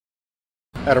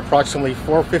At approximately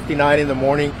 4:59 in the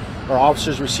morning, our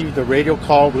officers received a radio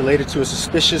call related to a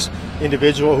suspicious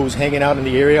individual who was hanging out in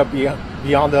the area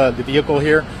beyond the vehicle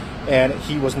here, and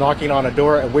he was knocking on a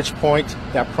door, at which point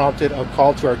that prompted a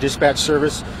call to our dispatch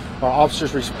service. Our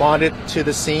officers responded to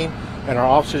the scene, and our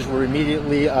officers were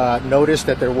immediately noticed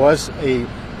that there was a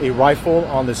rifle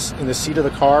in the seat of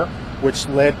the car, which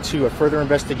led to a further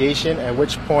investigation, at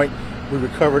which point we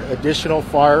recovered additional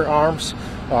firearms,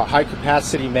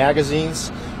 high-capacity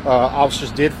magazines.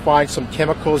 Officers did find some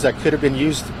chemicals that could have been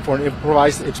used for an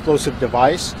improvised explosive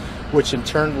device, which in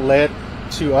turn led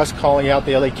to us calling out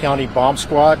the LA County Bomb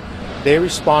Squad. They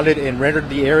responded and rendered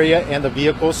the area and the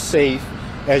vehicles safe.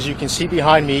 As you can see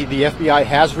behind me, the FBI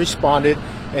has responded,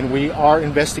 and we are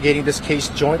investigating this case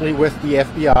jointly with the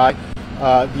FBI.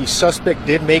 The suspect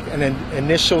did make an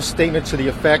initial statement to the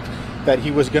effect that he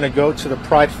was going to go to the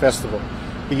Pride Festival.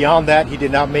 Beyond that, he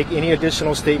did not make any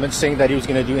additional statements saying that he was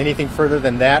going to do anything further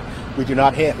than that. We do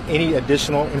not have any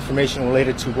additional information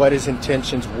related to what his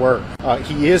intentions were.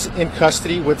 He is in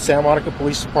custody with Santa Monica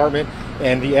Police Department,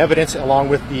 and the evidence, along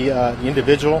with the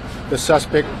individual, the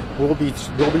suspect, will be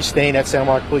staying at Santa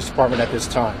Monica Police Department at this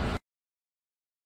time.